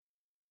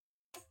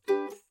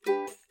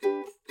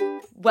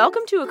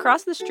Welcome to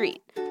Across the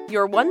Street,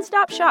 your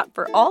one-stop shop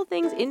for all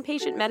things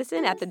inpatient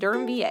medicine at the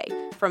Durham VA,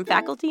 from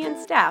faculty and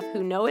staff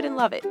who know it and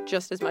love it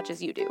just as much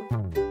as you do.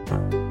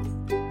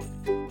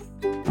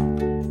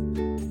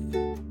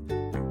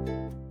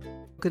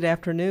 Good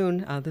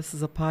afternoon. This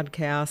is a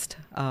podcast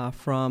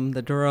from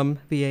the Durham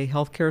VA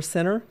Healthcare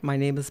Center. My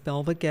name is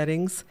Belva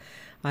Gettings.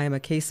 I am a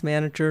case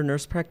manager,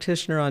 nurse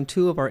practitioner on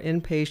two of our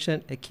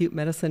inpatient acute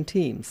medicine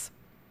teams.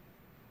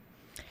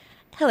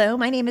 Hello,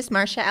 my name is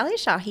Marcia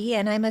Ali-Shahi,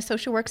 and I'm a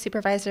social work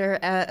supervisor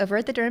over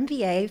at the Durham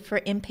VA for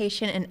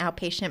inpatient and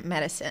outpatient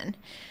medicine.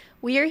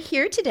 We are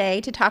here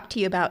today to talk to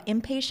you about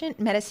inpatient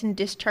medicine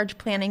discharge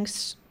planning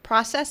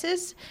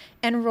processes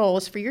and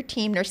roles for your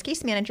team, nurse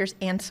case managers,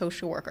 and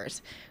social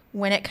workers.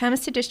 When it comes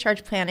to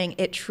discharge planning,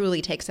 it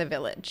truly takes a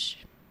village.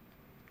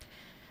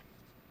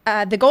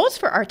 The goals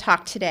for our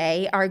talk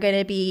today are going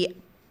to be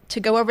to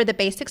go over the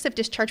basics of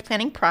discharge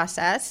planning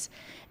process.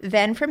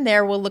 Then from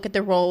there, we'll look at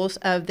the roles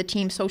of the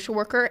team social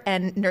worker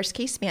and nurse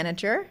case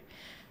manager,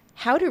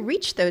 how to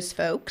reach those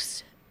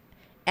folks,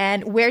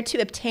 and where to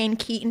obtain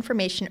key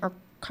information or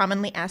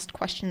commonly asked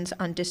questions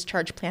on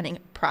discharge planning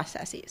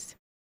processes.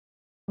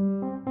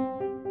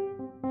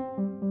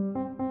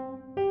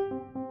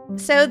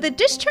 So the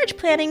discharge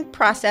planning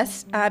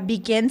process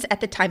begins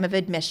at the time of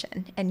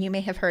admission, and you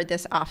may have heard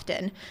this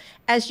often.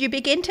 As you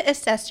begin to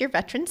assess your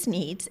veteran's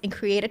needs and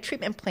create a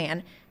treatment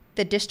plan,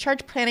 the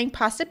discharge planning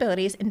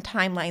possibilities and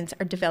timelines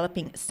are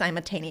developing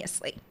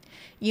simultaneously.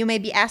 You may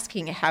be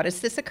asking, how does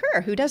this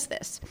occur? Who does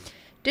this?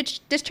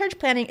 Discharge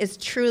planning is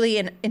truly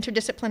an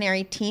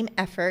interdisciplinary team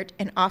effort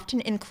and often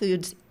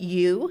includes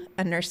you,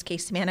 a nurse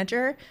case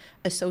manager,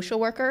 a social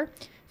worker,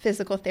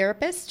 physical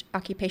therapist,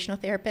 occupational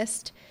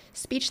therapist,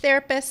 speech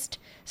therapist,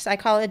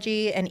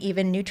 psychology, and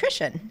even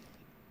nutrition.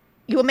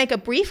 You will make a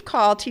brief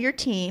call to your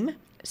team,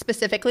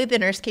 specifically the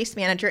nurse case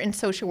manager and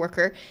social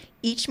worker,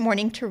 each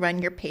morning to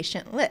run your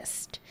patient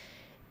list.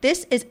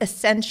 This is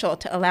essential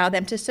to allow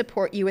them to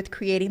support you with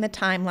creating the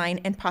timeline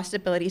and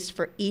possibilities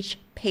for each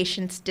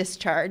patient's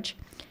discharge,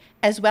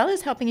 as well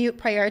as helping you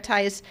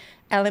prioritize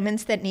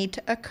elements that need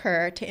to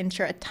occur to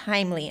ensure a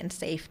timely and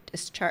safe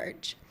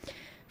discharge.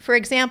 For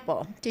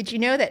example, did you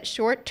know that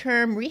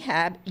short-term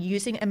rehab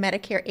using a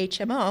Medicare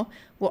HMO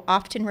will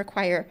often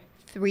require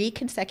 3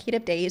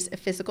 consecutive days of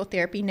physical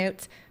therapy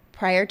notes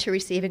prior to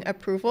receiving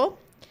approval?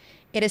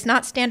 It is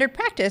not standard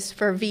practice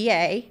for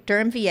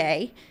Durham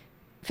VA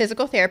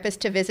physical therapists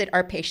to visit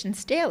our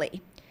patients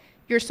daily.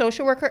 Your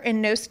social worker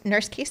and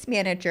nurse case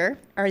manager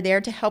are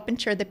there to help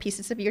ensure the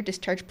pieces of your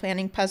discharge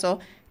planning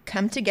puzzle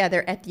come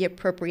together at the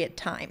appropriate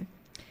time.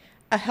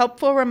 A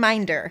helpful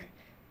reminder: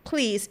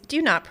 please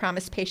do not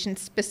promise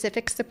patients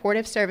specific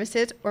supportive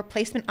services or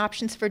placement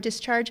options for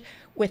discharge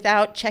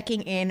without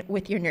checking in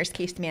with your nurse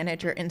case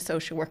manager and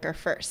social worker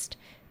first.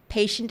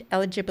 Patient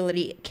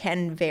eligibility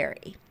can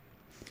vary.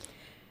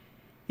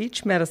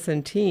 Each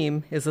medicine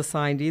team is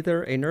assigned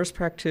either a nurse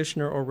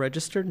practitioner or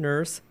registered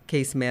nurse,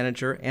 case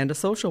manager, and a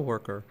social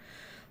worker.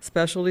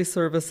 Specialty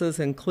services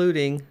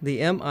including the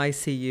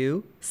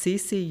MICU,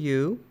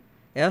 CCU,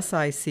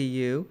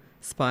 SICU,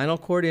 spinal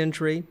cord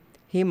injury,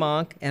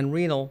 HEMONC, and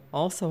renal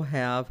also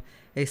have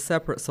a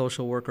separate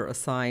social worker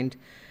assigned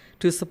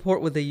to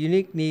support with the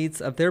unique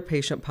needs of their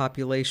patient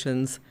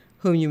populations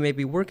whom you may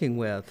be working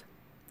with.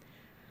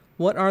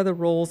 What are the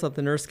roles of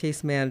the nurse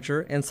case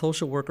manager and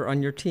social worker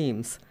on your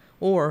teams?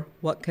 Or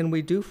what can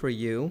we do for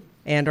you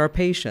and our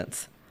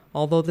patients?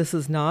 Although this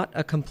is not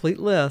a complete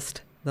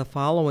list, the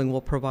following will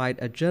provide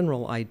a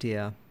general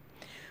idea.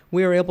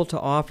 We are able to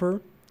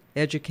offer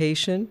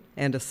education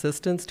and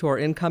assistance to our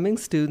incoming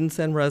students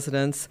and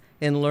residents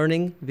in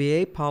learning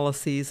VA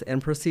policies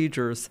and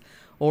procedures,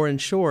 or in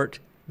short,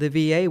 the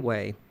VA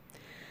way.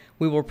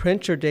 We will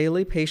print your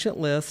daily patient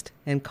list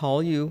and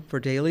call you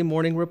for daily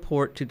morning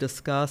report to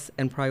discuss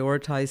and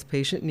prioritize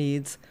patient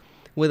needs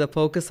with a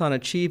focus on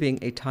achieving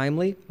a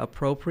timely,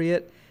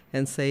 appropriate,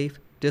 and safe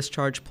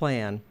discharge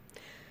plan.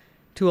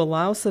 To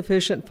allow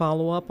sufficient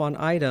follow-up on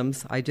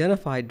items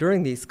identified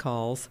during these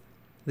calls,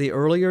 the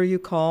earlier you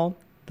call,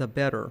 the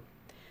better.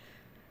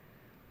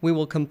 We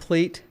will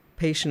complete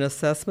patient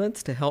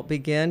assessments to help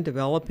begin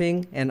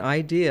developing an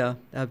idea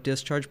of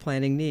discharge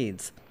planning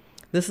needs.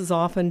 This is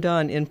often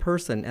done in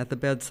person at the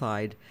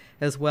bedside,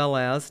 as well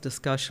as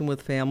discussion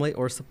with family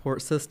or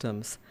support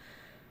systems.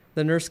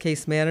 The nurse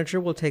case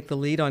manager will take the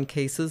lead on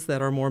cases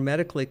that are more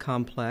medically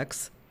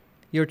complex.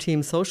 Your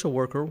team social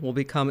worker will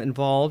become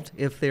involved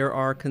if there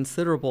are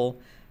considerable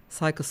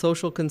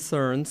psychosocial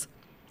concerns,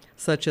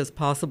 such as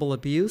possible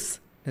abuse,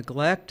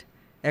 neglect,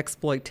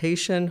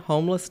 exploitation,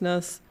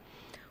 homelessness,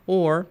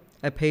 or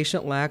a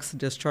patient lacks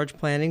discharge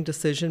planning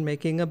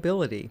decision-making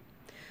ability.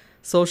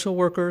 Social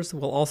workers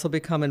will also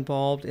become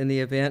involved in the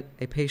event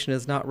a patient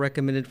is not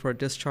recommended for a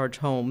discharge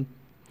home,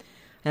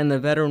 and the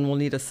veteran will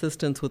need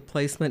assistance with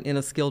placement in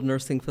a skilled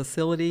nursing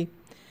facility,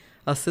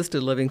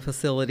 assisted living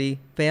facility,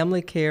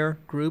 family care,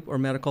 group or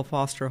medical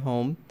foster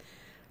home,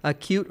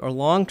 acute or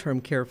long-term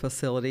care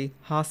facility,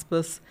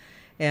 hospice,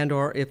 and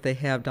or if they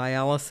have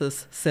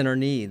dialysis center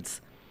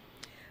needs.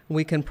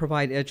 We can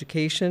provide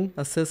education,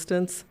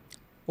 assistance,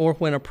 or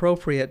when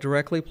appropriate,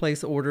 directly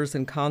place orders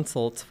and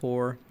consults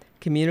for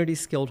community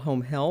skilled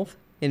home health,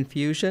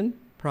 infusion,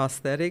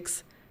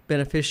 prosthetics,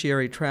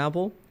 beneficiary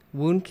travel,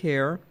 wound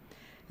care,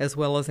 as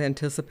well as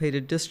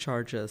anticipated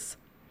discharges.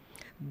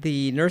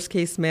 The nurse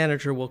case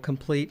manager will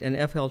complete an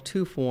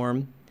FL2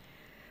 form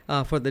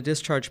for the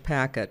discharge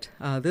packet.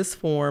 This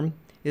form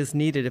is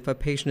needed if a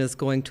patient is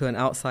going to an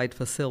outside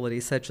facility,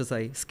 such as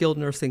a skilled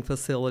nursing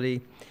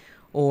facility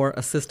or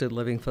assisted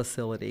living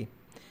facility.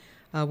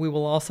 We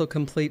will also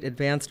complete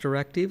advance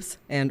directives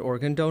and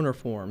organ donor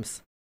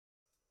forms.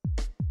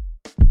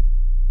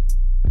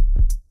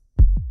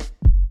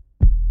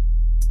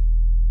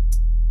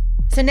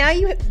 So now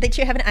that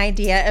you have an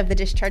idea of the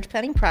discharge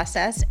planning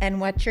process and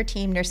what your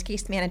team, nurse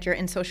case manager,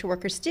 and social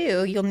workers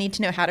do, you'll need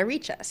to know how to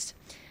reach us.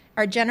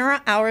 Our general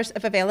hours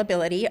of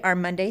availability are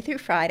Monday through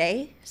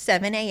Friday,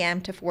 7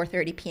 a.m. to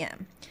 4:30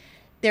 p.m.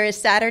 There is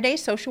Saturday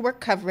social work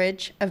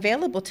coverage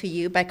available to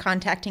you by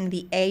contacting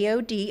the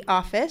AOD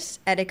office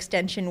at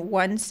extension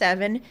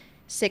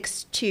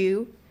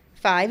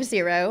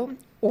 176250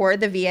 or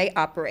the VA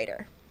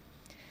operator.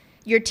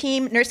 Your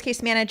team, nurse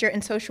case manager,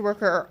 and social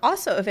worker are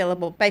also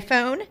available by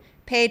phone,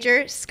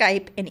 pager,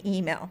 Skype, and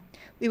email.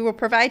 We will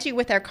provide you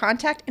with our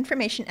contact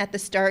information at the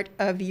start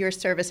of your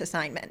service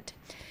assignment.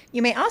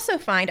 You may also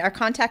find our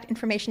contact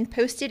information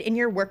posted in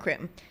your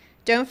workroom.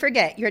 Don't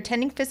forget, your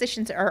attending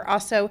physicians are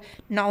also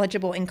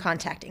knowledgeable in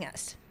contacting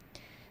us.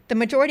 The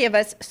majority of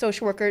us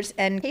social workers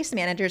and case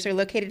managers are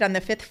located on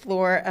the 5th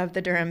floor of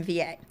the Durham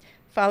VA.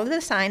 Follow the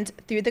signs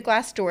through the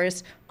glass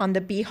doors on the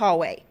B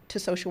hallway to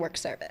social work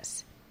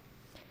service.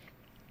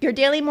 Your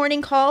daily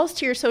morning calls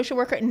to your social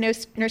worker and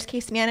nurse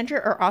case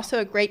manager are also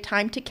a great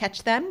time to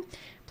catch them.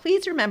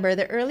 Please remember,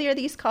 the earlier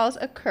these calls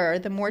occur,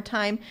 the more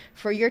time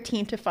for your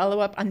team to follow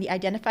up on the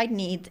identified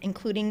needs,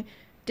 including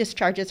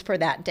discharges for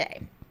that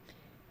day.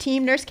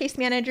 Team nurse case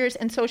managers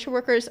and social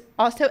workers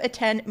also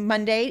attend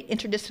Monday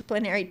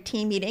interdisciplinary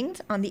team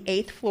meetings on the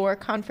 8th floor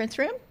conference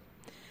room.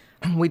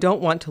 We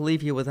don't want to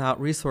leave you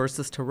without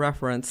resources to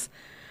reference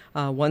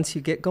once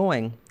you get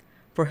going.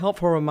 For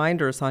helpful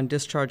reminders on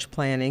discharge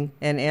planning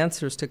and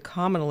answers to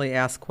commonly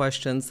asked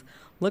questions,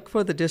 look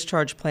for the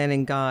discharge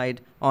planning guide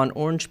on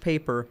orange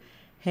paper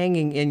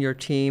hanging in your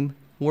team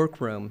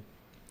workroom.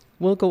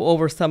 We'll go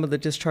over some of the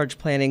discharge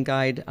planning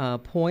guide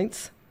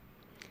points.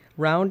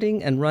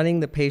 Rounding and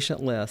running the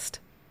patient list.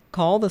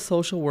 Call the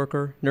social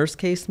worker, nurse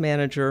case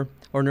manager,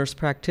 or nurse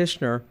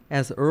practitioner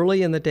as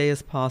early in the day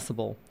as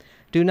possible.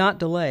 Do not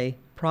delay.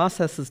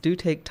 Processes do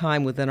take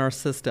time within our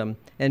system,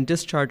 and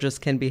discharges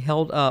can be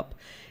held up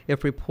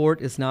if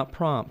report is not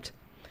prompt.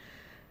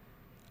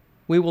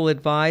 We will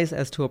advise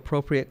as to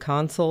appropriate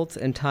consults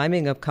and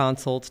timing of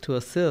consults to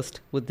assist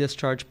with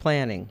discharge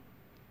planning.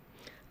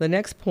 The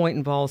next point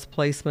involves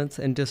placements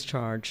and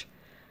discharge.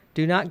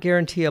 Do not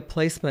guarantee a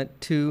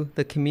placement to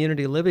the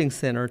community living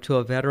center to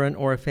a veteran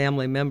or a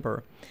family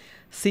member.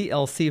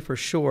 CLC for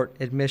short,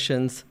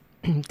 Admissions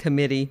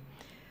Committee,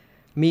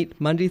 meet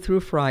Monday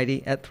through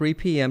Friday at 3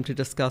 p.m. to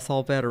discuss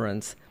all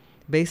veterans,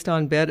 based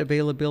on bed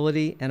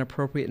availability and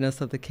appropriateness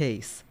of the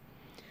case.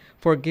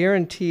 For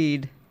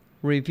guaranteed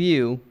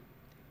review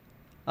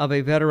of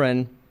a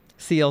veteran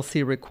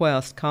CLC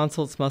request,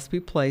 consults must be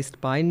placed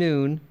by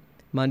noon,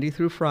 Monday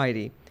through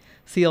Friday.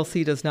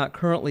 CLC does not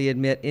currently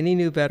admit any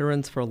new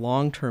veterans for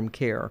long-term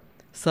care,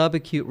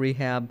 subacute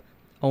rehab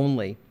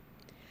only.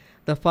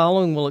 The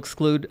following will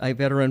exclude a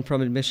veteran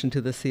from admission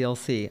to the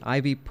CLC: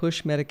 IV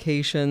push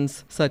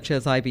medications such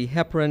as IV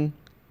heparin,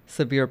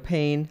 severe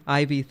pain,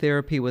 IV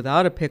therapy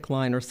without a PICC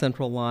line or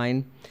central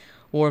line,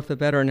 or if the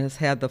veteran has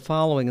had the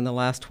following in the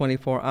last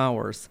 24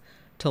 hours: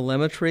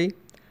 telemetry,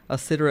 a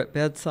sitter at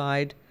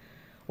bedside,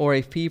 or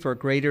a fever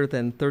greater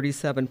than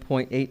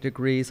 37.8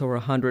 degrees or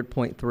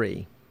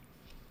 100.3.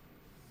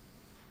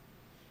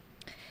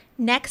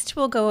 Next,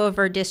 we'll go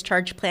over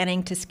discharge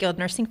planning to skilled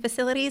nursing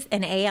facilities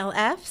and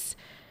ALFs.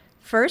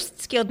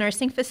 First, skilled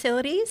nursing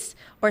facilities,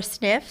 or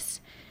SNFs.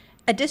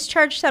 A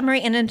discharge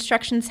summary and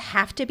instructions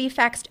have to be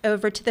faxed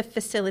over to the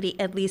facility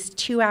at least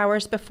 2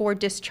 hours before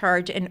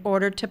discharge in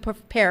order to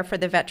prepare for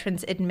the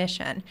veteran's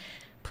admission.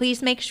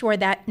 Please make sure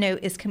that note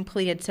is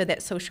completed so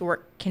that social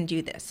work can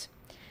do this.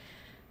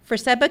 For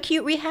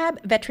subacute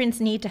rehab,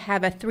 veterans need to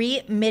have a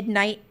 3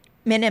 midnight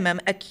minimum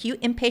acute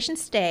inpatient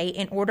stay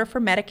in order for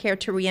Medicare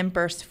to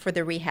reimburse for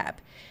the rehab.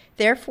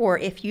 Therefore,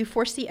 if you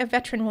foresee a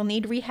veteran will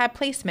need rehab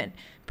placement,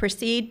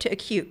 proceed to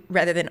acute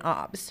rather than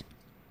OBS.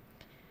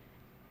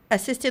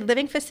 Assisted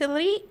living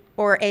facility,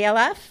 or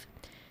ALF.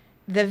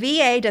 The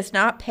VA does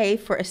not pay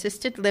for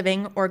assisted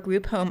living or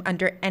group home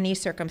under any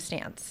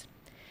circumstance.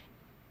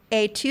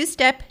 A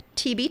 2-step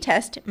TB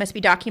test must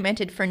be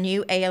documented for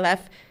new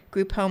ALF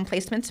group home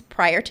placements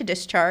prior to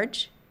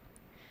discharge.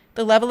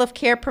 The level of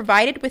care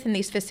provided within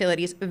these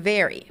facilities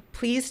vary.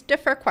 Please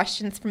defer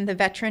questions from the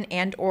veteran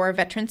and/or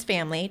veteran's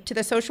family to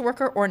the social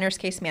worker or nurse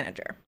case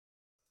manager.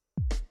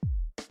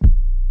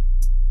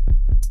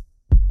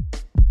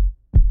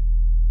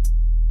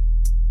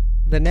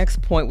 The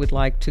next point we'd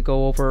like to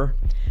go over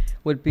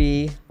would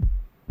be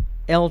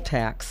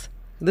LTACs,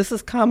 This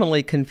is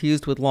commonly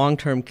confused with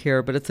long-term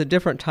care, but it's a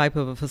different type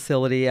of a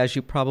facility, as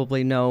you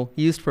probably know,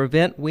 used for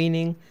vent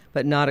weaning,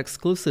 but not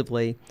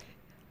exclusively.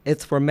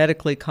 It's for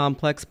medically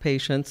complex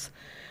patients.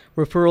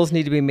 Referrals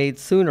need to be made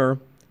sooner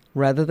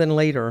rather than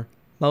later.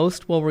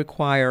 Most will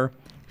require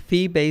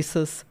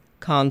fee-basis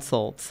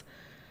consults.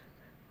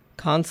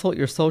 Consult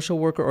your social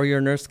worker or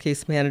your nurse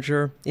case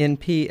manager,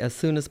 NP, as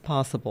soon as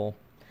possible.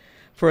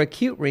 For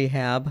acute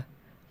rehab,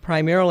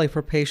 primarily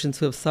for patients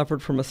who have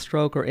suffered from a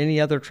stroke or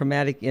any other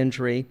traumatic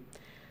injury,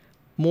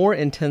 more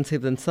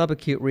intensive than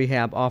subacute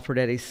rehab offered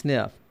at a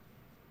SNF.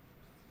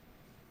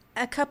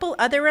 A couple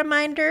other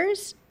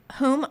reminders.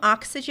 Home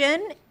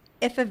oxygen.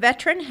 If a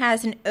veteran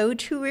has an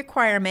O2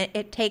 requirement,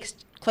 it takes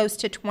close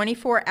to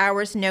 24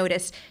 hours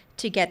notice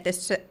to get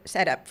this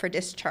set up for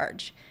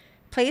discharge.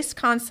 Place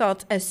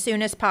consults as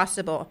soon as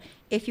possible.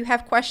 If you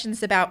have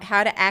questions about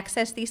how to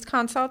access these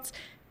consults,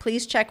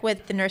 please check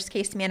with the nurse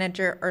case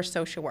manager or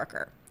social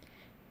worker.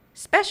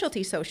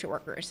 Specialty social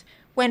workers.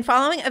 When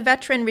following a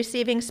veteran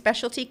receiving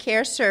specialty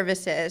care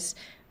services,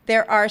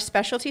 there are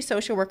specialty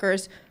social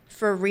workers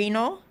for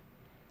renal,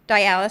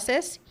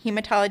 dialysis,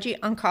 hematology,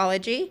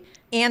 oncology,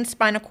 and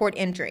spinal cord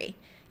injury.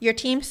 Your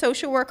team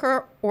social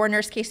worker or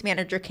nurse case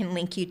manager can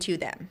link you to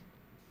them.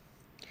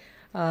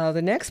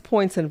 The next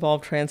points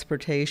involve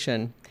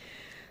transportation.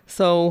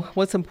 So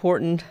what's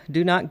important,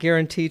 do not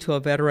guarantee to a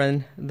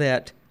veteran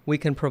that we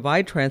can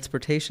provide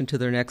transportation to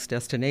their next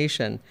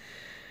destination.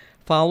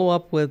 Follow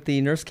up with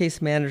the nurse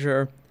case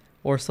manager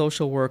or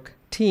social work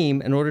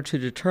team in order to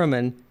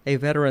determine a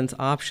veteran's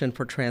option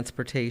for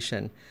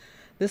transportation.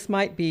 This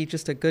might be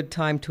just a good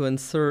time to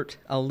insert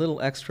a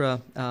little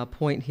extra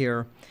point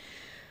here.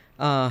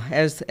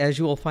 As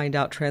you will find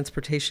out,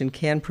 transportation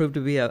can prove to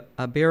be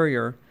a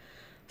barrier.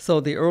 So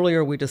the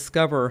earlier we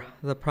discover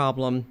the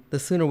problem, the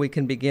sooner we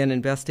can begin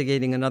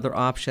investigating another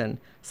option,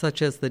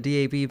 such as the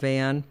DAV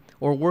van,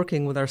 or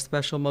working with our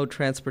special mode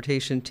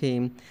transportation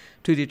team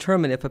to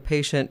determine if a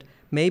patient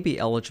may be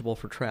eligible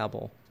for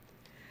travel.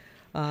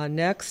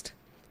 Next,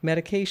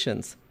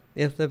 medications.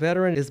 If the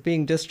veteran is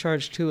being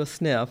discharged to a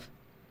SNF,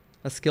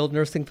 a skilled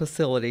nursing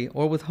facility,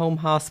 or with home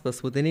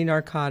hospice with any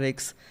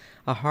narcotics,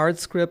 a hard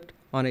script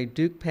on a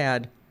Duke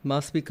pad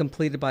must be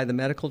completed by the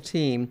medical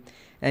team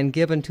and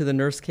given to the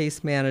nurse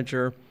case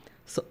manager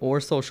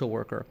or social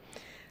worker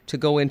to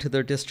go into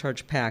their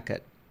discharge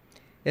packet.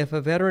 If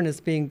a veteran is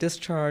being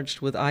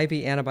discharged with IV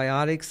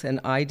antibiotics, an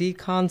ID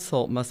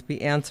consult must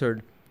be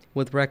answered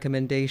with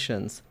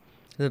recommendations.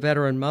 The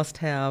veteran must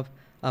have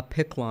a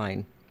PICC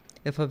line.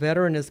 If a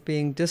veteran is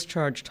being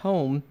discharged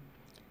home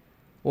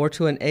or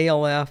to an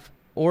ALF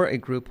or a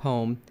group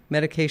home,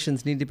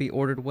 medications need to be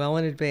ordered well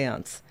in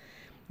advance.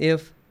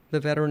 If the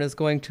veteran is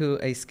going to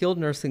a skilled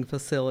nursing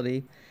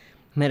facility,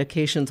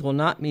 medications will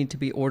not need to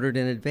be ordered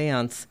in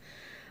advance.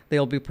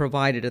 They'll be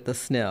provided at the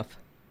SNF.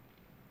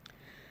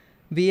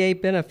 VA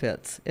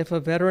benefits. If a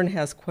veteran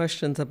has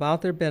questions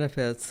about their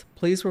benefits,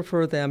 please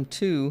refer them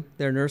to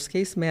their nurse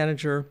case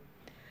manager,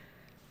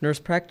 nurse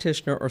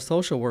practitioner, or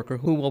social worker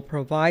who will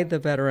provide the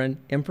veteran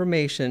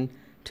information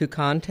to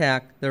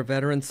contact their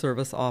veteran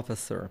service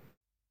officer.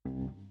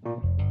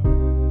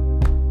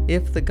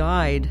 If the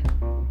guide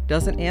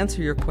doesn't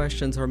answer your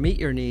questions or meet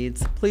your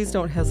needs, please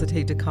don't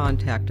hesitate to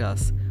contact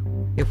us.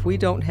 If we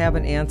don't have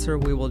an answer,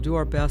 we will do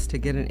our best to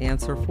get an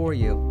answer for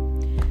you.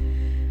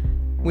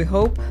 We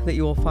hope that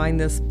you will find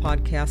this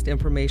podcast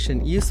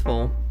information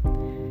useful.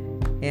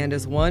 And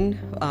as one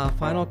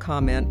final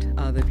comment,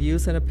 the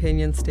views and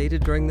opinions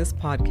stated during this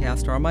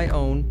podcast are my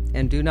own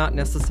and do not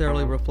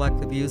necessarily reflect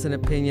the views and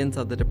opinions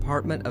of the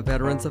Department of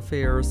Veterans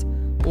Affairs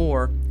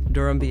or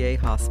Durham VA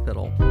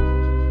Hospital.